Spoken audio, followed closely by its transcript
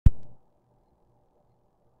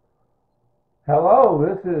Hello,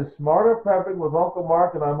 this is Smarter Prepping with Uncle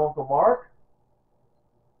Mark, and I'm Uncle Mark.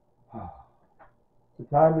 The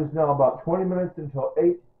time is now about 20 minutes until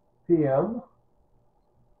 8 p.m.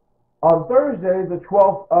 on Thursday, the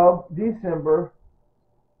 12th of December,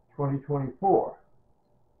 2024.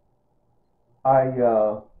 I,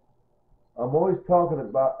 I'm always talking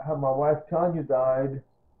about how my wife Tanya died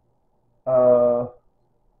uh,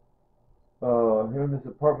 here in this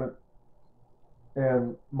apartment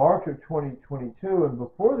in March of 2022, and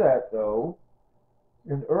before that, though,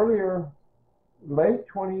 in late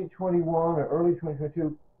 2021 or early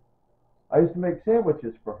 2022, I used to make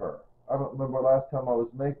sandwiches for her. I don't remember last time I was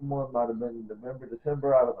making one. Might have been November,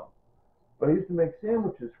 December. I don't know. But I used to make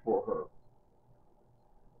sandwiches for her.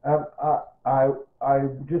 And I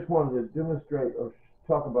just wanted to demonstrate or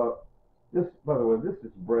talk about this. By the way, this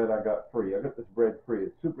is bread I got free. I got this bread free.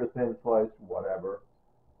 It's super thin sliced, whatever.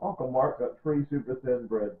 Uncle Mark got free super thin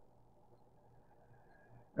bread.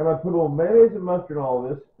 And I put a little mayonnaise and mustard in all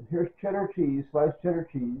this. Here's cheddar cheese, sliced cheddar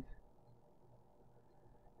cheese.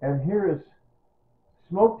 And here is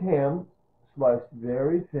smoked ham, sliced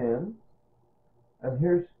very thin. And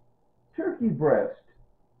here's turkey breast,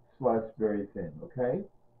 sliced very thin, okay?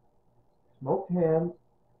 Smoked ham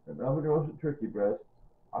and oven roasted turkey breast,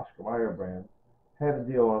 Oscar Mayer brand, had a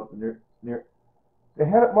deal on it near. They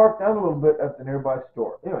had it marked down a little bit at the nearby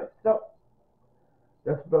store. Anyway, so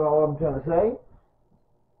that's about all I'm trying to say.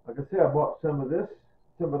 Like I said, I bought some of this,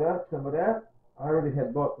 some of that, some of that. I already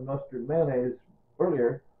had bought the mustard mayonnaise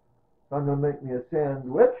earlier, so I'm going to make me a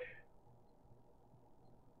sandwich.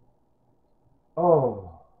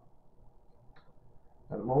 Oh,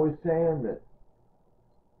 and I'm always saying that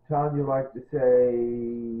Tanya liked to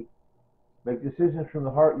say, make decisions from the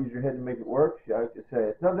heart, use your head to make it work. She liked to say,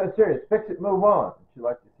 it's not that serious, fix it, move on. She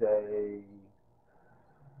liked to say,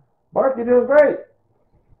 Mark, you're doing great.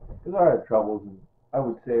 Because I had troubles, and I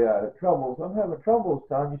would say I had troubles. I'm having troubles,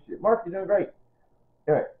 Tanya. Mark, you're doing great.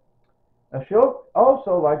 Anyway, now she'll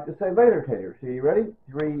also like to say later, Tater. So you ready?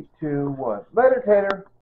 3, 2, 1. Later, Tater.